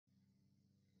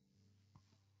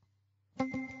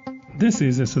This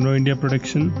is a Suno India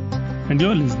production, and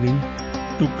you're listening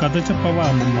to Kada Chappava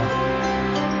Amamma.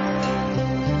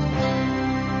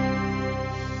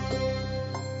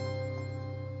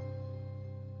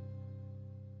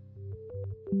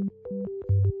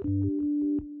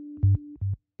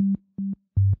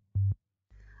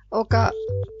 ఒక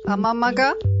అమ్మమ్మగా,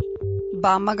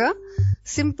 బామ్మగా,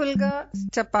 సింపుల్గా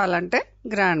చెప్పాలంటే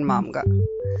grand మామ్గా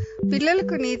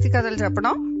పిల్లలకు నీతి కథలు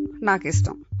చెప్పడం నాకు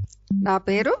ఇష్టం. నా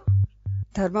పేరు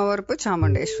ధర్మవరపు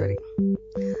చాముండేశ్వరి.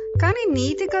 కానీ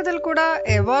నీతి కథలు కూడా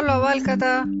ఎవాల్వ్ అవ్వాలి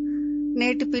కదా.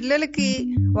 నేటి పిల్లలకి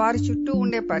వారి చుట్టూ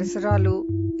ఉండే పరిసరాలు,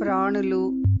 ప్రాణులు,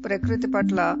 ప్రకృతి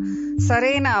పట్ల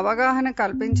సరైన అవగాహన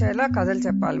కల్పించేలా కథలు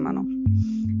చెప్పాలి మనం.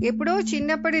 ఎప్పుడో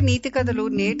చిన్నప్పటి నీతి కథలు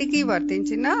నేటికి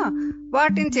వర్తించినా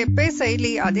వాటిని చెప్పే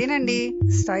శైలి అదేనండి.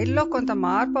 స్టైల్లో కొంత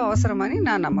మార్పు అవసరమని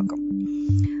నా నమ్మకం.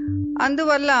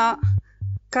 అందువల్ల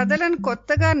కథలను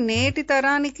కొత్తగా నేటి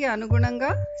తరానికి అనుగుణంగా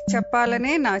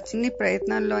చెప్పాలనే నా చిన్ని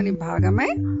ప్రయత్నంలోని భాగమే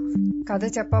కథ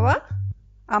చెప్పవా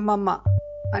అమ్మమ్మ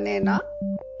అనే నా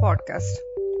పాడ్కాస్ట్.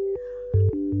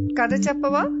 కథ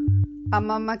చెప్పవా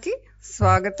అమ్మమ్మకి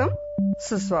స్వాగతం,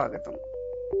 సుస్వాగతం.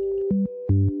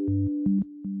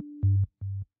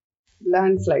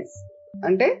 ల్యాండ్ స్లైడ్స్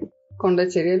అంటే కొండ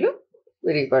చర్యలు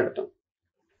విరిగిపడటం.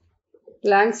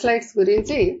 ల్యాండ్ స్లైడ్స్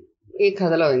గురించి ఈ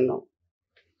కథలో విందాం.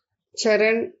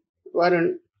 చరణ్,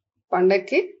 వరుణ్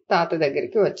పండక్కి తాత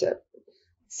దగ్గరికి వచ్చారు.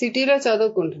 సిటీలో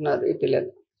చదువుకుంటున్నారు ఈ పిల్లలు.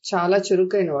 చాలా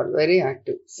చురుకైన వాళ్ళు, very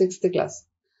active, 6th class.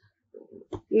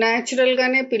 Natural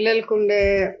గానే పిల్లలకు ఉండే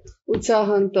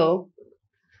ఉత్సాహంతో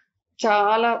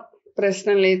చాలా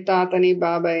ప్రశ్నలు తాతని,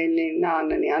 బాబాయ్ని,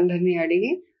 నాన్నని అందరినీ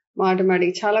అడిగి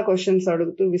మాటమాడికి చాలా క్వశ్చన్స్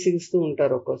అడుగుతూ విసిగిస్తూ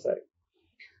ఉంటారు. ఒక్కోసారి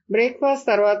బ్రేక్ఫాస్ట్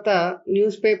తర్వాత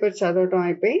న్యూస్ పేపర్ చదవటం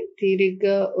అయిపోయి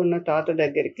తీరిగ్గా ఉన్న తాత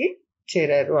దగ్గరికి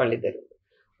చేరారు వాళ్ళిద్దరు.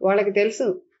 వాళ్ళకి తెలుసు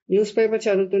న్యూస్ పేపర్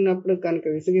చదువుతున్నప్పుడు కనుక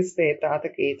విసిగిస్తే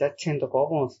తాతకి చచ్చేంత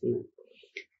కోపం వస్తుంది.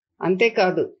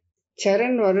 అంతేకాదు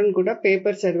చరణ్, వరుణ్ కూడా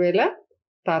పేపర్ చదివేలా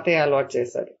తాతయ్య అలవాటు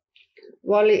చేశారు.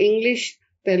 వాళ్ళు ఇంగ్లీష్,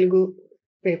 తెలుగు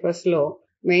పేపర్స్ లో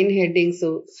మెయిన్ హెడ్డింగ్స్,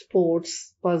 స్పోర్ట్స్,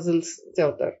 పజిల్స్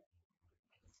చదువుతారు.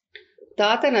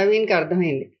 తాత నవీన్కి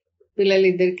అర్థమైంది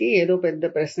పిల్లలిద్దరికి ఏదో పెద్ద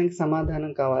ప్రశ్నకి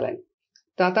సమాధానం కావాలని.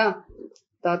 తాత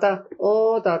తాత ఓ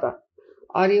తాత,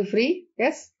 ఆర్ యూ ఫ్రీ?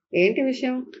 ఎస్. ఏంటి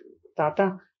విషయం? తాత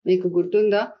మీకు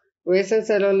గుర్తుందా, వేసవి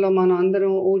సెలవుల్లో మనం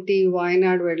అందరం ఊటీ,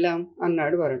 వాయనాడ్ వెళ్ళాం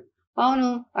అన్నాడు వరుణ్. అవును,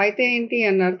 అయితే ఏంటి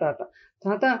అన్నారు తాత.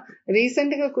 తాత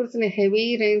రీసెంట్ గా కురిసిన హెవీ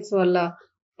రెయిన్స్ వల్ల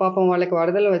పాపం వాళ్ళకి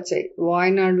వరదలు వచ్చాయి.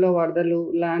 వాయనాడ్ లో వరదలు,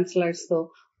 ల్యాండ్ స్లైడ్స్ తో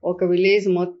ఒక విలేజ్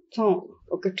మొత్తం,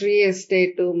 ఒక ట్రీ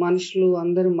ఎస్టేట్, మనుషులు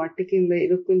అందరూ మట్టి కింద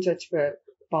ఇరుక్కుని చచ్చిపోయారు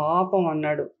పాపం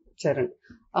అన్నాడు చరణ్.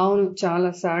 అవును, చాలా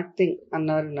సాడ్ థింగ్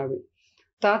అన్నారు నవీన్.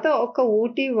 తాత ఒక్క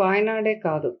ఊటీ, వాయనాడే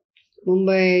కాదు,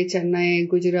 ముంబై, చెన్నై,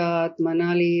 గుజరాత్,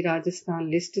 మనాలి, రాజస్థాన్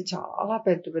లిస్ట్ చాలా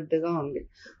పెద్దగా ఉంది.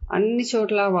 అన్ని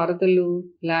చోట్ల వరదలు,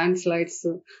 land slides.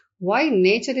 Why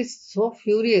nature is so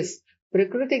furious?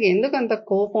 ప్రకృతికి ఎందుకు అంత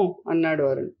కోపం అన్నాడు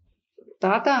వరుణ్.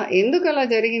 తాత ఎందుకు అలా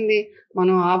జరిగింది,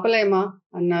 మనం ఆపలేమా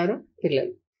అన్నారు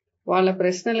పిల్లలు. వాళ్ళ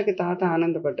ప్రశ్నలకి తాత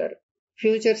ఆనందపడ్డారు.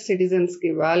 ఫ్యూచర్ సిటిజన్స్ కి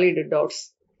వ్యాలిడ్ డౌట్స్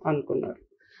అనుకున్నారు.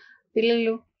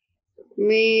 పిల్లలు,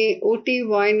 మీ ఊటీ,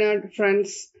 వాయనాడ్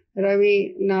ఫ్రెండ్స్ రవి,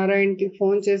 నారాయణ్ కి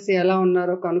ఫోన్ చేసి ఎలా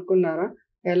ఉన్నారో కనుక్కున్నారా?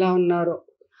 ఎలా ఉన్నారో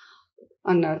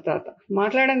అన్నారు తాత.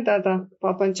 మాట్లాడాను తాత,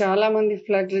 పాపం చాలా మంది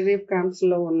ఫ్లడ్ రిలీఫ్ క్యాంప్స్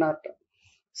లో ఉన్నారట.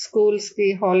 స్కూల్స్ కి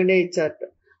హాలిడే ఇచ్చారట.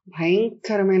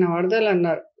 భయంకరమైన వరదలు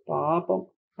అన్నారు పాపం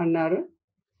అన్నారు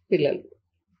పిల్లలు.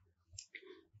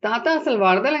 తాత అసలు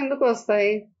వరదలు ఎందుకు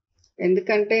వస్తాయి?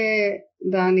 ఎందుకంటే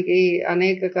దానికి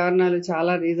అనేక కారణాలు,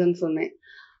 చాలా రీజన్స్ ఉన్నాయి.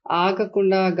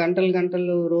 ఆగకుండా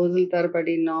గంటలు రోజుల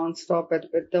తరబడి నాన్ స్టాప్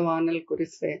పెద్ద వానలు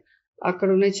కురిస్తే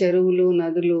అక్కడున్న చెరువులు,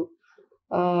 నదులు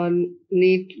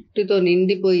నీటితో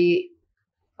నిండిపోయి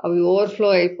అవి ఓవర్ఫ్లో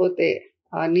అయిపోతే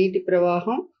ఆ నీటి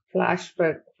ప్రవాహం ఫ్లాష్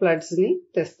ఫ్లడ్స్ ని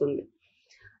తెస్తుంది.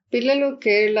 పిల్లలు,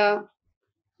 కేరళ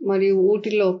మరియు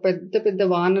ఊటీలో పెద్ద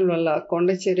వానల వల్ల కొండ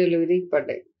చర్యలు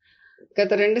విరిగిపడ్డాయి.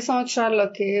 గత 2 సంవత్సరాల్లో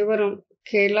కేవలం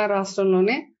కేరళ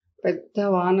రాష్ట్రంలోనే పెద్ద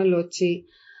వానలు వచ్చి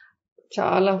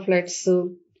చాలా ఫ్లడ్స్,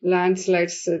 ల్యాండ్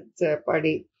స్లైడ్స్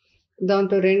పడి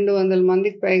దాంతో 200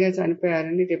 మందికి పైగా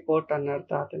చనిపోయారని రిపోర్ట్ అన్నారు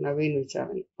తాత నవీన్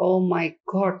విచారణ. Oh my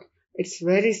god, it's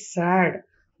very sad.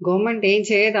 Government ఏం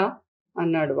చేయదా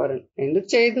అన్నాడు వరుణ్. ఎందుకు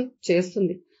చేయదు,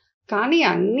 చేస్తుంది. కానీ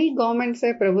అన్ని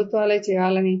గవర్నమెంట్సే, ప్రభుత్వాలే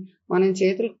చేయాలని మనం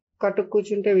చేతులు కట్టు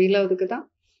కూర్చుంటే వీలవుదు కదా.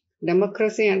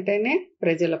 డెమోక్రసీ అంటేనే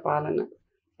ప్రజల పాలన,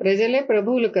 ప్రజలే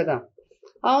ప్రభువులు కదా.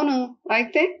 అవును,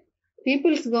 అయితే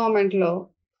పీపుల్స్ గవర్నమెంట్ లో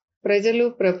ప్రజలు,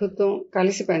 ప్రభుత్వం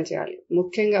కలిసి పనిచేయాలి.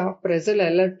 ముఖ్యంగా ప్రజలు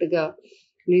అలర్ట్ గా,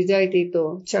 నిజాయితీతో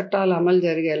చట్టాలు అమలు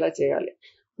జరిగేలా చేయాలి.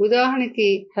 ఉదాహరణకి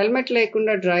హెల్మెట్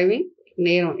లేకుండా డ్రైవింగ్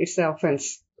నేరం, ఇట్స్ అఫెన్స్.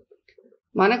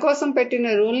 మన కోసం పెట్టిన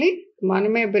రూల్ని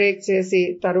మనమే బ్రేక్ చేసి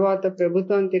తర్వాత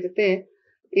ప్రభుత్వం తిరిగితే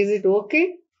ఈజ్ ఇట్ ఓకే?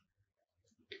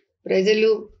 ప్రజలు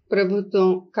ప్రభుత్వం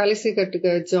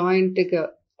కలిసికట్టుగా జాయింట్గా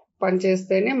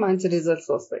పనిచేస్తేనే మంచి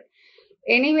రిజల్ట్స్ వస్తాయి.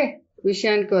 ఎనీవే,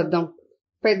 విషయానికి వద్దాం.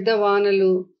 పెద్ద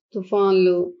వానలు,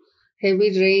 తుఫాన్లు, హెవీ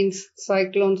రెయిన్స్,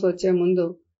 సైక్లోన్స్ వచ్చే ముందు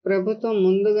ప్రభుత్వం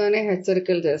ముందుగానే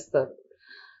హెచ్చరికలు చేస్తారు.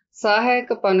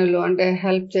 సహాయక పనులు అంటే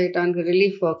హెల్ప్ చేయడానికి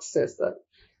రిలీఫ్ వర్క్స్ చేస్తారు.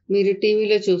 మీరు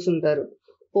టీవీలో చూసుంటారు.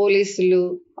 పోలీసులు,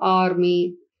 ఆర్మీ,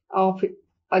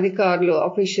 అధికారులు,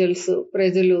 అఫీషియల్స్,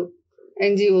 ప్రజలు,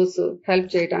 ఎన్జిఓస్ హెల్ప్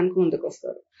చేయడానికి ముందుకు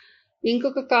వస్తారు.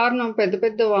 ఇంకొక కారణం, పెద్ద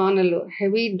పెద్ద వానలు,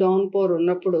 హెవీ డౌన్ పోర్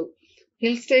ఉన్నప్పుడు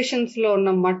హిల్ స్టేషన్స్ లో ఉన్న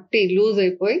మట్టి లూజ్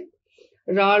అయిపోయి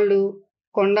రాళ్ళు,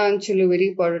 కొండ అంచులు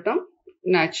విరిగిపడటం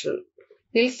న్యాచురల్.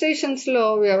 హిల్ స్టేషన్స్ లో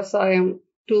వ్యవసాయం,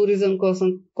 టూరిజం కోసం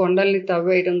కొండల్ని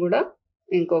తవ్వేయడం కూడా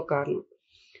ఇంకో కారణం.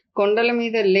 కొండల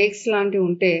మీద లేక్స్ లాంటివి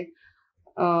ఉంటే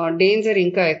డేంజర్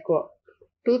ఇంకా ఎక్కువ.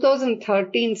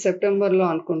 2013 సెప్టెంబర్లో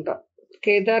అనుకుంటా,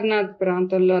 కేదార్నాథ్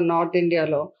ప్రాంతంలో నార్త్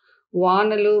ఇండియాలో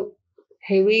వానలు,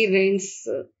 హెవీ రెయిన్స్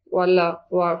వల్ల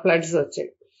ఫ్లడ్స్ వచ్చాయి.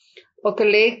 ఒక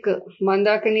లేక్,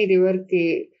 మందాకిని రివర్కి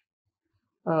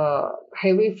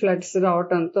హెవీ ఫ్లడ్స్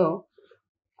రావడంతో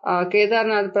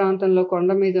కేదార్నాథ్ ప్రాంతంలో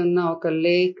కొండ మీద ఉన్న ఒక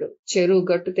లేక్ చెరువు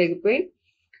గట్టు తెగిపోయి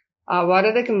ఆ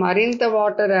వరదకి మరింత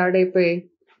వాటర్ యాడ్ అయిపోయి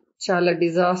చాలా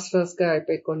డిజాస్టర్స్ గా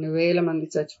అయిపోయి కొన్ని వేల మంది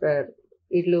చచ్చిపోయారు.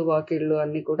 ఇళ్ళు, వాకిళ్ళు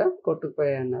అన్ని కూడా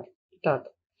కొట్టుకుపోయాయి అన్నారు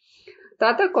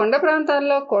తాత. కొండ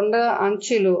ప్రాంతాల్లో కొండ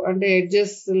అంచులు అంటే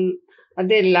ఎడ్జెస్,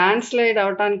 అదే ల్యాండ్ స్లైడ్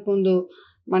అవటానికి ముందు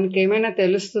మనకేమైనా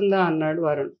తెలుస్తుందా అన్నాడు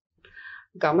వరుణ్.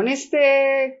 గమనిస్తే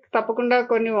తప్పకుండా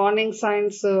కొన్ని వార్నింగ్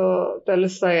సైన్స్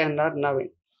తెలుస్తాయి అన్నారు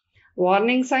నవీన్.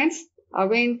 వార్నింగ్ సైన్స్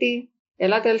అవేంటి,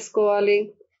 ఎలా తెలుసుకోవాలి?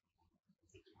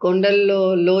 కొండల్లో,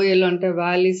 లోయలు అంటే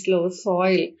వ్యాలీస్ లో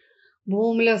సాయిల్,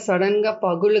 భూమిలో సడన్ గా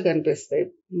పగుళ్ళు కనిపిస్తాయి,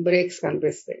 బ్రేక్స్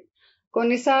కనిపిస్తాయి.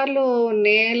 కొన్నిసార్లు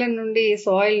నేల నుండి,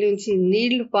 సాయిల్ నుంచి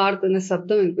నీళ్లు పారుతున్న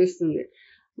శబ్దం వినిపిస్తుంది.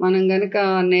 మనం గనక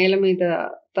నేల మీద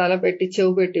తల పెట్టి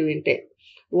చెవు పెట్టి వింటే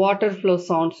వాటర్ ఫ్లో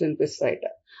సౌండ్స్ వినిపిస్తాయట.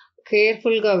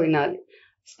 కేర్ఫుల్ గా వినాలి.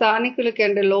 స్థానికులకి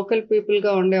అంటే లోకల్ పీపుల్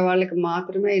గా ఉండే వాళ్ళకి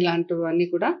మాత్రమే ఇలాంటివన్నీ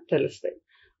కూడా తెలుస్తాయి.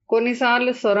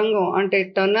 కొన్నిసార్లు సొరంగం అంటే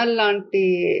టనల్ లాంటి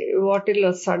వాటిల్లో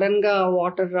సడన్ గా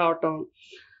వాటర్ రావటం,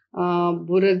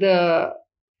 బురద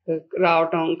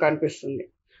రావటం కనిపిస్తుంది.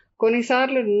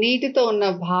 కొన్నిసార్లు నీటితో ఉన్న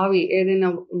బావి, ఏదైనా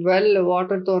వెల్,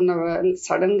 వాటర్తో ఉన్న వెల్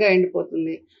సడన్ గా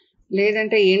ఎండిపోతుంది.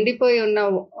 లేదంటే ఎండిపోయి ఉన్న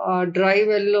డ్రై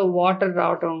వెల్లో వాటర్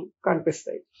రావటం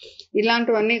కనిపిస్తాయి.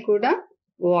 ఇలాంటివన్నీ కూడా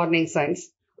వార్నింగ్ సైన్స్.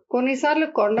 కొన్నిసార్లు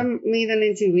కొండ మీద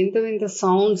నుంచి వింత వింత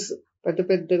సౌండ్స్ పెద్ద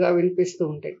పెద్దగా వినిపిస్తూ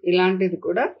ఉంటాయి. ఇలాంటిది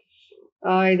కూడా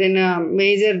ఏదైనా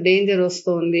మేజర్ డేంజర్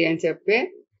వస్తుంది అని చెప్పే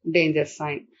డేంజర్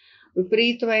సైన్.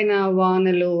 విపరీతమైన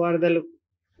వానలు, వరదలు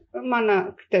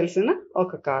మనకు తెలిసిన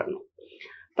ఒక కారణం.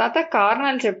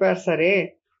 కారణాలు చెప్పారు సరే,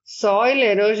 సాయిల్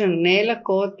ఎరోజన్, నేల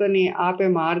కోతని ఆపే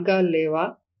మార్గాలు లేవా?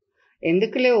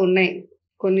 ఎందుకులే, ఉన్నాయి,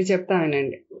 కొన్ని చెప్తా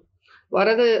వినండి.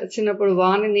 వరద వచ్చినప్పుడు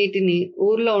వాన నీటిని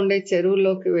ఊర్లో ఉండే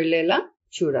చెరువుల్లోకి వెళ్లేలా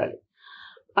చూడాలి.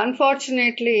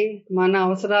 అన్ఫార్చునేట్లీ మన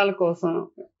అవసరాల కోసం,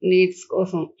 నీడ్స్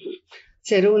కోసం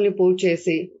చెరువుల్ని పూర్తి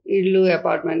చేసి ఇళ్ళు,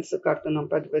 అపార్ట్మెంట్స్ కడుతున్నాం,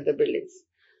 పెద్ద పెద్ద బిల్డింగ్స్.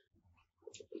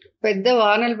 పెద్ద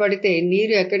వానలు పడితే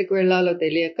నీరు ఎక్కడికి వెళ్లాలో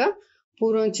తెలియక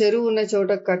పూర్వం చెరువు ఉన్న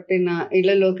చోట కట్టిన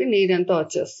ఇళ్లలోకి నీరంతా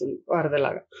వచ్చేస్తుంది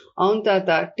వరదలాగా. అవును తాత,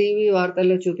 టీవీ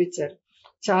వార్తల్లో చూపించారు.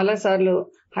 చాలా సార్లు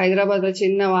హైదరాబాద్ లో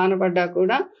చిన్న వాన పడ్డా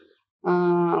కూడా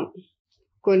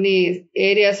కొన్ని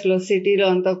ఏరియాస్ లో, సిటీలో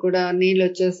అంతా కూడా నీళ్ళు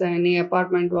వచ్చేసాయని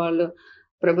అపార్ట్మెంట్ వాళ్ళు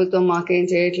ప్రభుత్వం మాకేం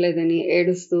చేయట్లేదని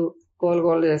ఏడుస్తూ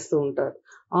కోలుగోలు చేస్తూ ఉంటారు.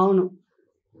 అవును,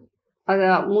 అది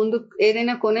ముందు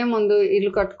ఏదైనా కొనే ముందు,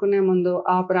 ఇల్లు కట్టుకునే ముందు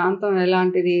ఆ ప్రాంతం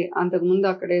ఎలాంటిది, అంతకు ముందు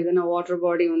అక్కడ ఏదైనా వాటర్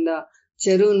బాడీ ఉందా,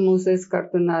 చెరువును మూసేసి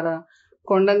కడుతున్నారా,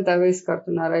 కొండను తవ్వేసి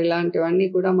కడుతున్నారా, ఇలాంటివన్నీ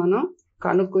కూడా మనం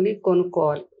కనుక్కుని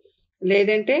కొనుక్కోవాలి.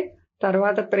 లేదంటే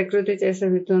తర్వాత ప్రకృతి చేసే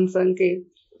విధ్వంసానికి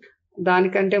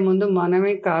దానికంటే ముందు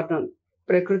మనమే కారణం,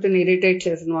 ప్రకృతిని ఇరిటేట్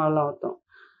చేసిన వాళ్ళు అవుతాం.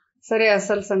 సరే,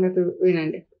 అసలు సంగతి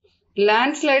వినండి.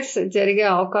 ల్యాండ్ స్లైడ్స్ జరిగే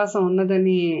అవకాశం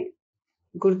ఉన్నదని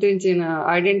గుర్తించిన,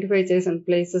 ఐడెంటిఫై చేసిన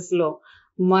ప్లేసెస్ లో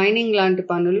మైనింగ్ లాంటి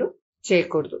పనులు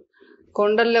చేయకూడదు.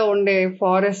 కొండల్లో ఉండే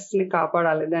ఫారెస్ట్ ని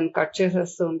కాపాడాలి. దాన్ని కట్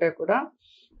చేసేస్తూ ఉంటే కూడా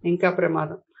ఇంకా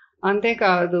ప్రమాదం.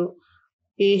 అంతేకాదు,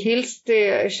 ఈ హిల్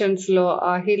స్టేషన్స్ లో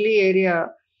ఆ హిల్లీ ఏరియా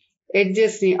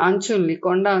ఎడ్జెస్ ని, అంచుల్ని,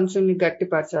 కొండ అంచుల్ని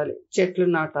గట్టిపరచాలి. చెట్లు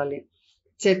నాటాలి.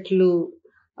 చెట్లు,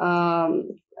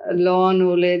 లాను,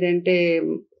 లేదంటే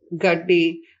గడ్డి,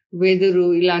 వెదురు,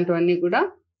 ఇలాంటివన్నీ కూడా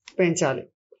పెంచాలి.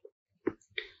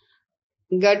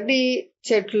 గడ్డి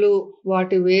చెట్లు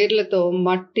వాటి వేర్లతో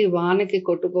మట్టి వానకి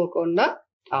కొట్టుకోకుండా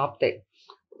ఆపుతాయి.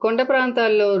 కొండ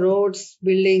ప్రాంతాల్లో రోడ్స్,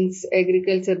 బిల్డింగ్స్,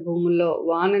 అగ్రికల్చర్ భూముల్లో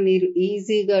వాన నీరు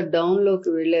ఈజీగా డౌన్లోకి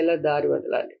వెళ్లేలా దారి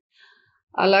వదలాలి.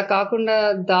 అలా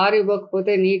కాకుండా దారి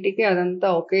ఇవ్వకపోతే నీటికి అదంతా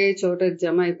ఒకే చోట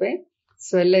జమ అయిపోయి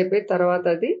స్వెల్ అయిపోయి తర్వాత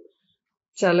అది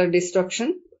చాలా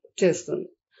డిస్ట్రక్షన్ చేస్తుంది.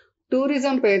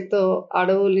 టూరిజం పేరుతో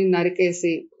అడవుల్ని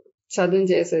నరికేసి చదును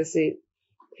చేసేసి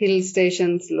హిల్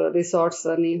స్టేషన్స్ లో రిసార్ట్స్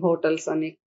అని, హోటల్స్ అని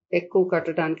ఎక్కువ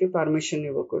కట్టడానికి పర్మిషన్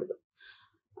ఇవ్వకూడదు.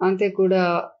 అంతే కూడా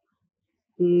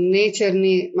నేచర్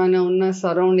ని, మన ఉన్న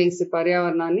సరౌండింగ్స్,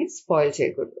 పర్యావరణాన్ని స్పాయిల్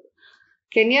చేయకూడదు.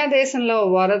 కెన్యా దేశంలో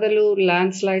వరదలు,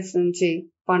 ల్యాండ్ స్లైడ్స్ నుంచి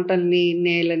పంటల్ని,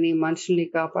 నేలని, మనుషుల్ని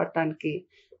కాపాడటానికి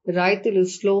రైతులు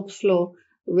స్లోప్స్ లో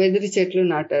వెదురు చెట్లు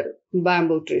నాటారు,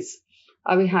 బ్యాంబూ ట్రీస్.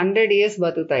 అవి 100 years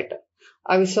బతుకుతాయట.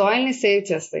 అవి సాయిల్ ని సేవ్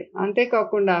చేస్తాయి.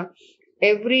 అంతేకాకుండా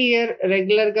ఎవ్రీ ఇయర్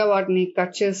రెగ్యులర్ గా వాటిని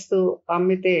కట్ చేస్తూ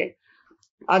అమ్మితే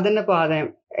అదనపు ఆదాయం,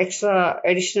 ఎక్స్ట్రా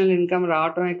అడిషనల్ ఇన్కమ్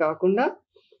రావటమే కాకుండా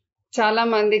చాలా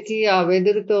మందికి ఆ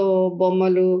వెదురుతో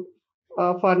బొమ్మలు,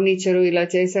 ఫర్నిచరు ఇలా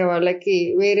చేసే వాళ్ళకి,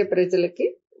 వేరే ప్రజలకి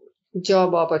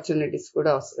జాబ్ ఆపర్చునిటీస్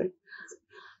కూడా వస్తాయి.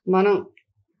 మనం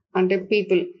అంటే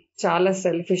పీపుల్ చాలా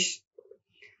సెల్ఫిష్.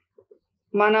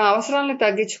 మన అవసరాలను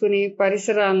తగ్గించుకుని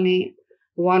పరిసరాల్ని,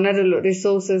 వనరులు,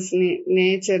 రిసోర్సెస్ ని,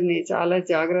 నేచర్ ని చాలా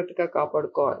జాగ్రత్తగా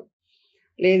కాపాడుకోవాలి.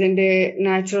 లేదంటే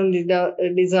న్యాచురల్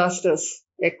డిజాస్టర్స్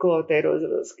ఎక్కువ అవుతాయి రోజు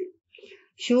రోజుకి.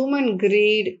 Human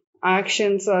greed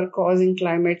actions are causing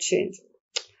climate change.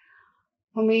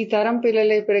 మీ తరం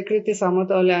పిల్లలే ప్రకృతి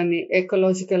సమతౌల్యాన్ని,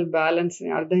 ఎకలాజికల్ బ్యాలెన్స్ ని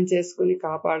అర్థం చేసుకుని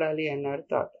కాపాడాలి అన్నారు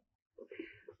తాత.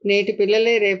 నేటి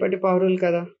పిల్లలే రేపటి పౌరులు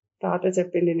కదా. తాత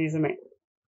చెప్పింది నిజమే.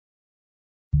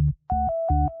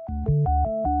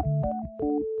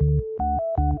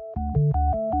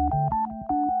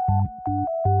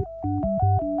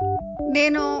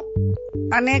 నేను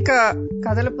అనేక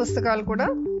కథల పుస్తకాలు కూడా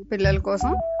పిల్లల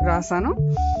కోసం రాశాను.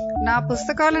 నా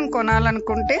పుస్తకాలను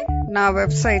కొనాలనుకుంటే నా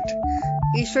వెబ్సైట్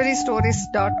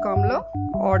ishwaristories.com లో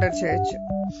ఆర్డర్ చేయొచ్చు.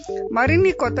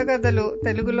 మరిన్ని కొత్త కథలు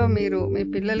తెలుగులో మీరు మీ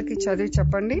పిల్లలకి చదివి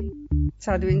చెప్పండి,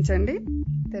 చదివించండి,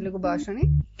 తెలుగు భాషని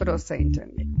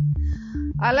ప్రోత్సహించండి.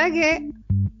 అలాగే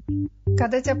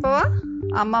కథ చెప్పవా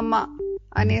అమ్మమ్మ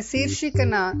అనే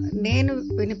శీర్షికన నేను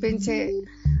వినిపించే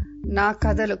నా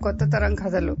కథలు, కొత్త తరం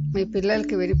కథలు మీ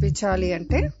పిల్లలకి వినిపించాలి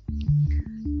అంటే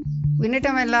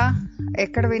వినటం ఎలా,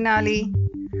 ఎక్కడ వినాలి,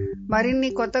 మరిన్ని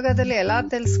కొత్త కథలు ఎలా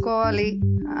తెలుసుకోవాలి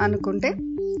అనుకుంటే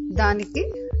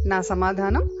దానికి నా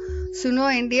సమాధానం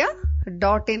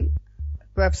sunoindia.in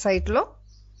వెబ్సైట్లో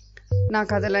నా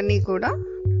కథలన్నీ కూడా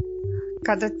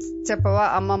కథ చెప్పవా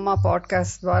అమ్మమ్మ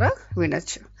పాడ్కాస్ట్ ద్వారా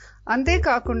వినొచ్చు.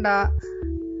 అంతేకాకుండా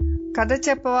కథ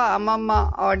చెప్పవా అమ్మమ్మ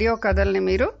ఆడియో కథల్ని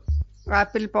మీరు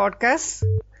Apple podcast,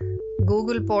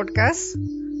 Google podcast,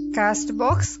 cost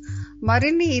box,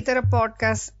 మరిన్ని ఇతర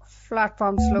పాడ్కాస్ట్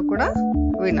ప్లాట్ఫామ్స్ లో కూడా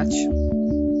వినొచ్చు.